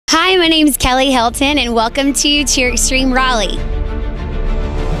Hi, my name is Kelly Hilton, and welcome to Cheer Extreme Raleigh.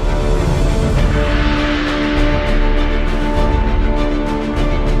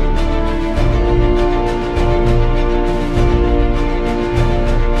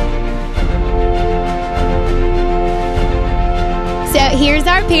 So here's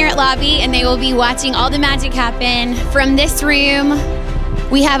our parent lobby, and they will be watching all the magic happen from this room.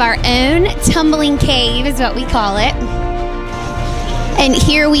 We have our own tumbling cave, is what we call it. And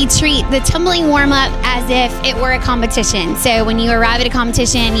here we treat the tumbling warm-up as if it were a competition. So when you arrive at a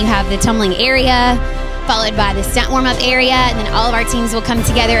competition, you have the tumbling area, followed by the stunt warm-up area, and then all of our teams will come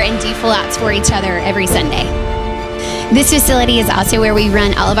together and do full-outs for each other every Sunday. This facility is also where we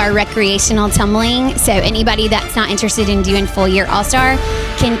run all of our recreational tumbling. So anybody that's not interested in doing full year All-Star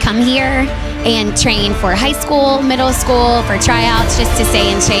can come here and train for high school, middle school, for tryouts, just to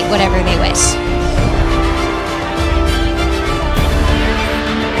stay in shape, whatever they wish.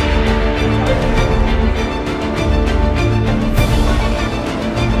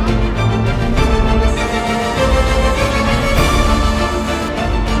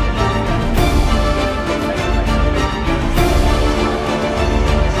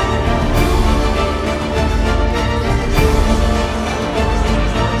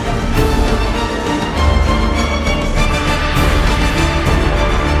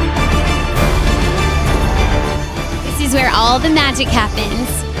 Is where all the magic happens.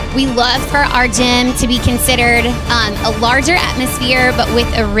 We love for our gym to be considered a larger atmosphere, but with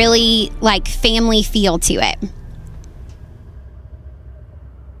a really family feel to it.